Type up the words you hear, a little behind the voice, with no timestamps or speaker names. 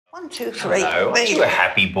1, 2, 3. Hello, aren't you a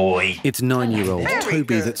happy boy? It's 9-year-old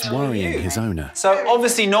Toby that's worrying his owner. So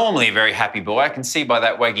obviously normally a very happy boy, I can see by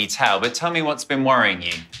that waggy tail, but tell me what's been worrying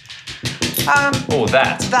you.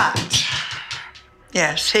 That. That.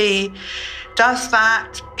 Yes, he does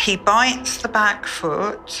that. He bites the back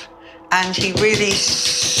foot and he really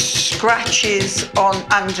scratches on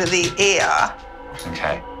under the ear.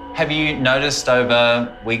 Okay. Have you noticed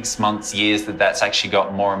over weeks, months, years that that's actually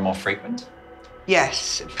got more and more frequent?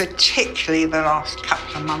 Yes, particularly the last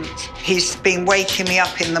couple of months. He's been waking me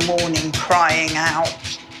up in the morning crying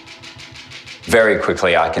out. Very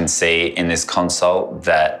quickly I can see in this consult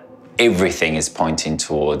that everything is pointing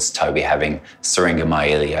towards Toby having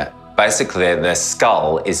Syringomyelia. Basically, their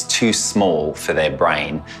skull is too small for their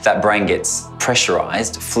brain. That brain gets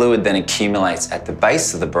pressurized, fluid then accumulates at the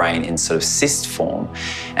base of the brain in sort of cyst form.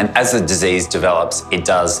 And as the disease develops, it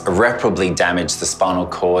does irreparably damage the spinal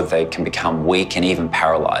cord. They can become weak and even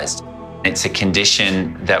paralyzed. It's a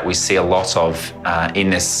condition that we see a lot of in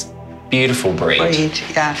this beautiful breed.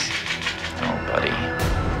 Yes. Oh, buddy.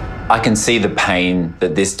 I can see the pain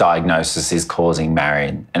that this diagnosis is causing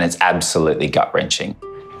Marion, and it's absolutely gut-wrenching.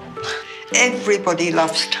 Everybody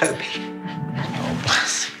loves Toby. Oh,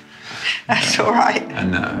 bless. That's all right. I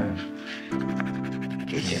know.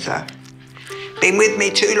 He's been with me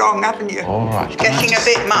too long, haven't you? All right. It's getting a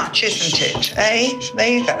bit much, isn't it? Eh?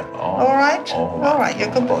 There you go. All right? All right, you're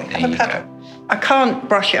a good boy. Have a cuddle. I can't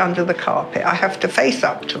brush it under the carpet. I have to face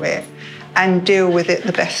up to it and deal with it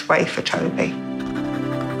the best way for Toby.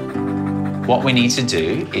 What we need to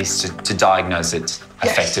do is to diagnose it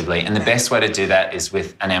effectively. Yes. And the best way to do that is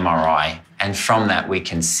with an MRI. And from that, we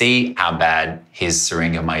can see how bad his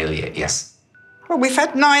Syringomyelia is. Well, we've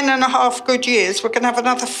had 9.5 good years. We're going to have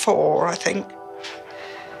another 4, I think.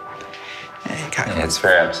 There you go. Yeah, it's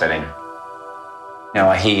very upsetting. Now,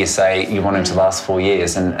 I hear you say you want him to last 4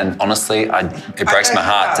 years. And honestly, it breaks my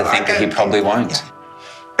heart to think that he probably won't. Yeah.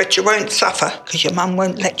 But you won't suffer because your mum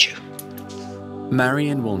won't let you.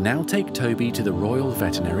 Marion will now take Toby to the Royal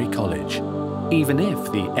Veterinary College. Even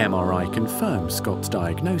if the MRI confirms Scott's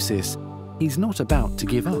diagnosis, he's not about to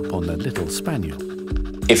give up on the little spaniel.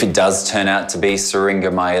 If it does turn out to be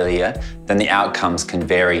Syringomyelia, then the outcomes can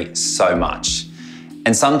vary so much.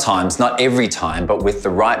 And sometimes, not every time, but with the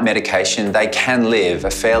right medication, they can live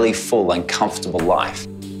a fairly full and comfortable life.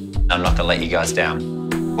 I'm not going to let you guys down.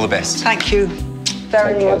 All the best. Thank you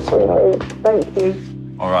very much. Thank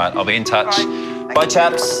you. All right, I'll be in touch. Bye,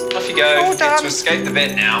 chaps. Off you go. All Get done. to escape the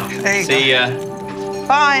vet now. There you See ya.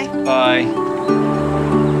 Bye. Bye.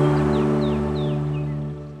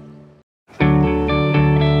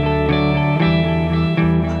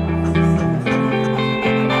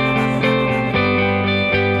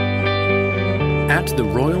 At the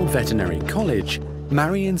Royal Veterinary College,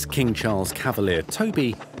 Marion's King Charles Cavalier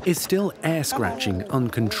Toby is still air-scratching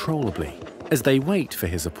uncontrollably as they wait for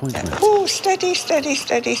his appointment. Oh, steady, steady,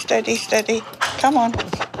 steady, steady, steady. Come on.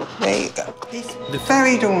 There you go. It's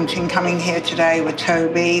very daunting coming here today with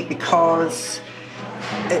Toby because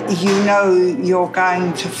you know you're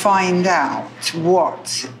going to find out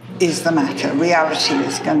what is the matter. Reality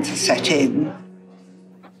is going to set in.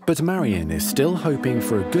 But Marion is still hoping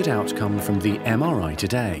for a good outcome from the MRI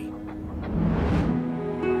today.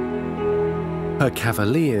 Her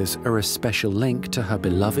Cavaliers are a special link to her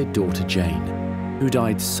beloved daughter Jane, who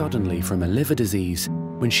died suddenly from a liver disease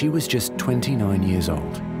when she was just 29 years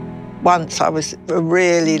old. Once I was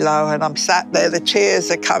really low and I'm sat there, the tears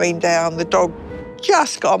are coming down, the dog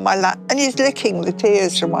just got on my lap and he's licking the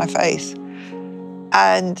tears from my face.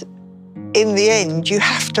 And in the end, you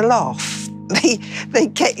have to laugh. They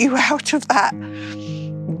get you out of that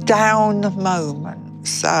down moment.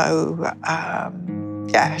 So,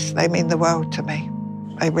 yes, they mean the world to me.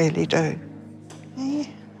 They really do. Yeah.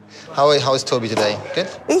 How is Toby today? Good?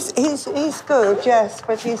 He's good, yes,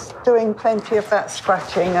 but he's doing plenty of that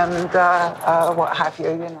scratching and what have you,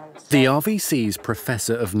 you know. The RVC's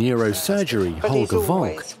Professor of Neurosurgery, Holger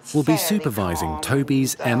Volk, will be supervising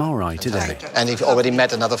Toby's MRI today. And you've already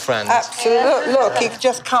met another friend. Absolutely. Look, he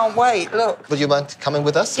just can't wait, look. Would you mind coming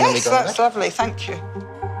with us? Yes, that's lovely, thank you.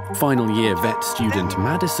 Final year vet student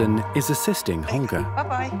Madison is assisting Holger.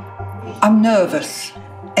 Bye-bye. I'm nervous.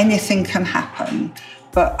 Anything can happen,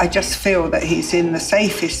 but I just feel that he's in the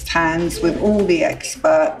safest hands with all the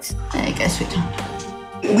experts. There you go, sweetheart.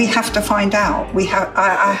 We have to find out.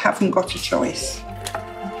 I haven't got a choice.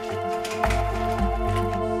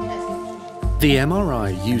 The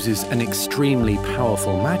MRI uses an extremely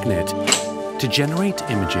powerful magnet to generate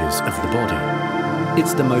images of the body.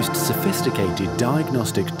 It's the most sophisticated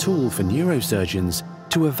diagnostic tool for neurosurgeons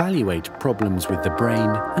to evaluate problems with the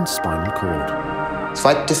brain and spinal cord. It's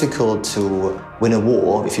quite difficult to win a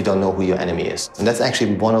war if you don't know who your enemy is. And that's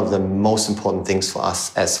actually one of the most important things for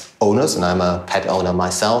us as owners, and I'm a pet owner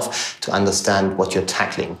myself, to understand what you're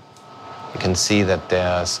tackling. You can see that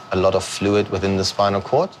there's a lot of fluid within the spinal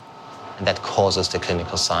cord, and that causes the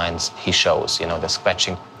clinical signs he shows. You know, the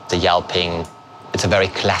scratching, the yelping. It's a very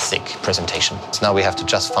classic presentation. So now we have to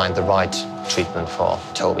just find the right treatment for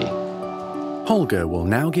Toby. Holger will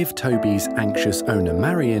now give Toby's anxious owner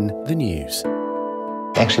Marion the news.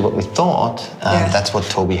 Actually, what we thought, that's what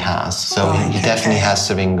Toby has. So he definitely has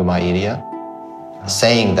Syringomyelia.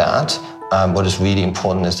 Saying that, what is really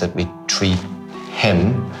important is that we treat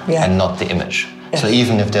him and not the image. So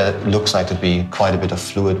even if there looks like to be quite a bit of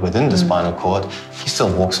fluid within the spinal cord, he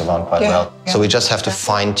still walks around quite well. So we just have to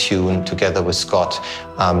fine-tune, together with Scott,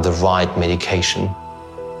 the right medication.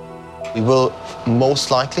 We will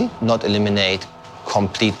most likely not eliminate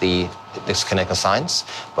completely this clinical signs,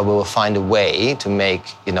 but we will find a way to make,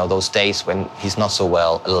 you know, those days when he's not so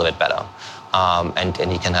well a little bit better. And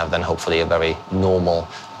he can have then hopefully a very normal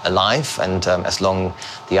life. And as long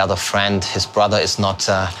the other friend, his brother, is not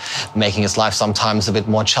making his life sometimes a bit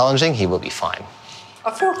more challenging, he will be fine. I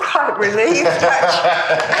feel quite relieved,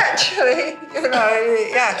 actually. You know,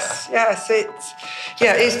 yes,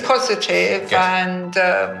 it's positive, and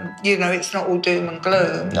you know, it's not all doom and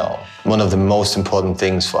gloom. No, one of the most important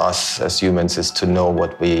things for us as humans is to know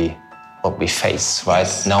what we face, right?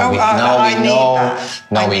 Yes. Now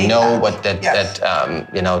we know what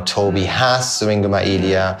you know, Toby has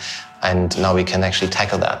Syringomyelia, and now we can actually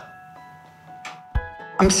tackle that.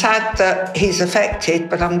 I'm sad that he's affected,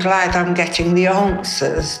 but I'm glad I'm getting the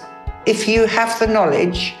answers. If you have the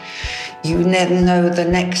knowledge, you then know the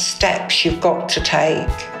next steps you've got to take.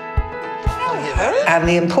 And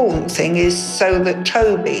the important thing is so that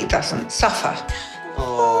Toby doesn't suffer.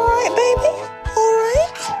 All right, baby? All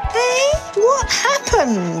right? Hey, what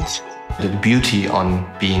happened? The beauty on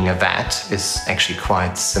being a vet is actually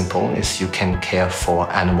quite simple, is you can care for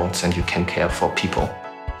animals and you can care for people.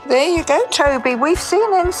 There you go, Toby. We've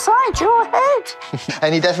seen inside your head.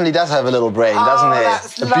 And he definitely does have a little brain, doesn't he?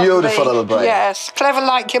 That's a lovely. Beautiful little brain. Yes, clever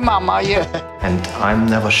like your mum, are you? And I'm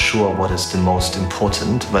never sure what is the most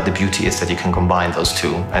important, but the beauty is that you can combine those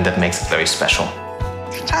two, and that makes it very special.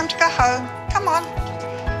 Time to go home. Come on.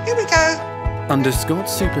 Here we go. Under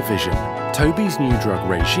Scott's supervision, Toby's new drug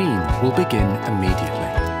regime will begin immediately.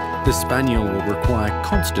 The spaniel will require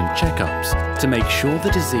constant checkups to make sure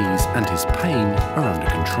the disease and his pain are under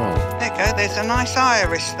control. There you go, there's a nice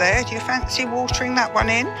iris there. Do you fancy watering that one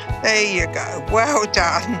in? There you go, well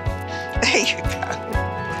done. There you go.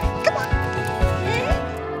 Come on.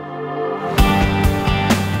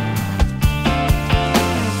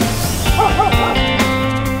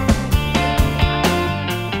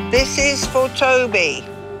 This is for Toby.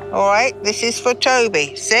 All right, this is for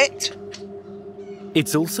Toby. Sit.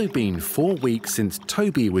 It's also been 4 weeks since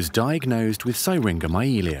Toby was diagnosed with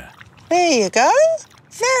Syringomyelia. There you go.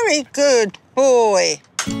 Very good boy.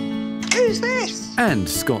 Who's this? And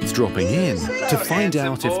Scott's dropping in to find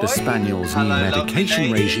out if the Spaniel's new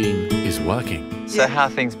medication regime is working. So how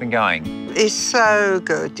have things been going? It's so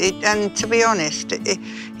good. And to be honest,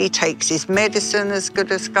 he takes his medicine as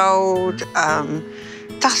good as gold.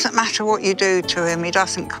 Doesn't matter what you do to him, he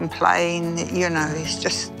doesn't complain. You know, he's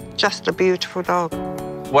just a beautiful dog.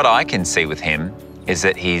 What I can see with him is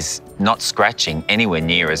that he's not scratching anywhere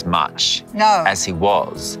near as much as he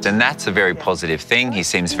was. And that's a very positive thing. He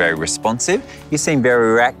seems very responsive. You seem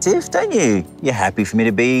very reactive, don't you? You're happy for me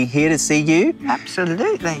to be here to see you?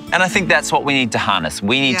 Absolutely. And I think that's what we need to harness.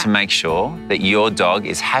 We need to make sure that your dog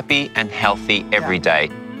is happy and healthy every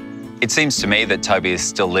day. It seems to me that Toby is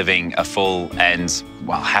still living a full and,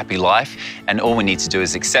 well, happy life, and all we need to do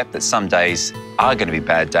is accept that some days are going to be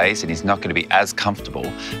bad days and he's not going to be as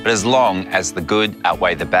comfortable. But as long as the good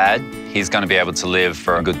outweigh the bad, he's going to be able to live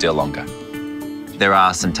for a good deal longer. There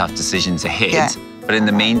are some tough decisions ahead, but in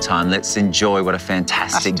the meantime, let's enjoy what a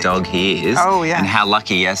fantastic dog he is and how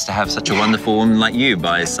lucky he is to have such a wonderful woman like you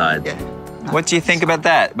by his side. What do you think about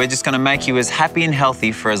that? We're just going to make you as happy and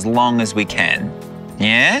healthy for as long as we can.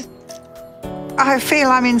 Yeah? I feel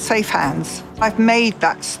I'm in safe hands. I've made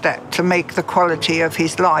that step to make the quality of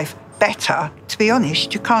his life better. To be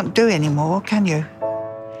honest, you can't do any more, can you?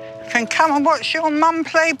 You can come and watch your mum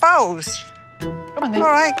play bowls. Come on then. All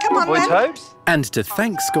right, come on then. Tobes. And to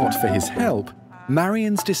thank Scott for his help,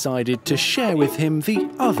 Marion's decided to share with him the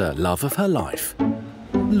other love of her life,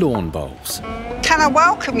 lawn bowls. Can I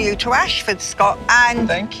welcome you to Ashford, Scott, and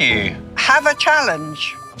thank you. Have a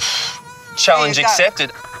challenge. Challenge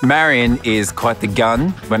accepted. Marion is quite the gun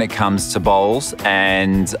when it comes to bowls,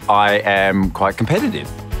 and I am quite competitive.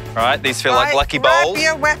 Right, these feel like lucky bowls. Grab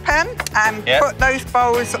your weapon and put those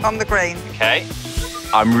bowls on the green. Okay.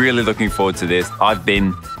 I'm really looking forward to this. I've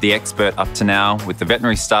been the expert up to now with the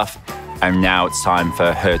veterinary stuff, and now it's time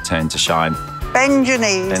for her turn to shine. Bend your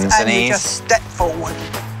knees and you just step forward.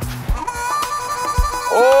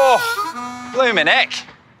 Oh, bloomin' heck.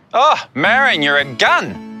 Oh, Marion, you're a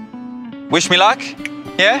gun. Wish me luck?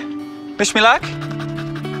 Yeah? Wish me luck?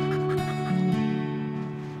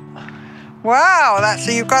 Wow,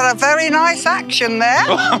 you've got a very nice action there.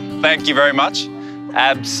 Thank you very much.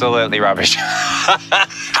 Absolutely rubbish.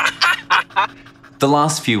 The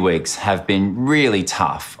last few weeks have been really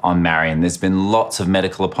tough on Marion. There's been lots of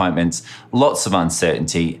medical appointments, lots of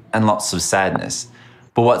uncertainty, and lots of sadness.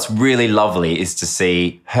 But what's really lovely is to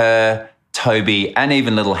see her, Toby, and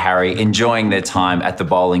even little Harry enjoying their time at the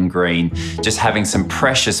bowling green, just having some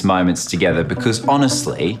precious moments together, because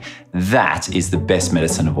honestly, that is the best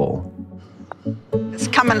medicine of all. Let's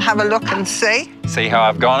come and have a look and see. See how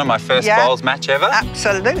I've gone in my first bowls match ever?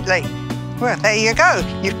 Absolutely. Well, there you go.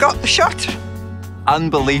 You've got the shot.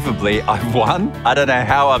 Unbelievably, I've won. I don't know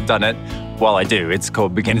how I've done it. Well, I do. It's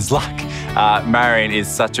called beginner's luck. Marion is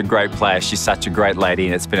such a great player. She's such a great lady,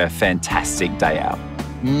 and it's been a fantastic day out.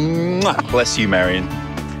 Mwah. Bless you, Marion.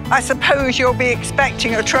 I suppose you'll be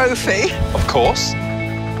expecting a trophy. Of course.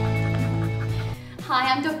 Hi,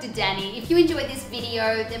 I'm Dr. Danny. If you enjoyed this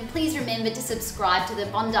video, then please remember to subscribe to the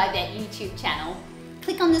Bondi Vet YouTube channel.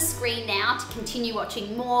 Click on the screen now to continue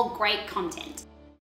watching more great content.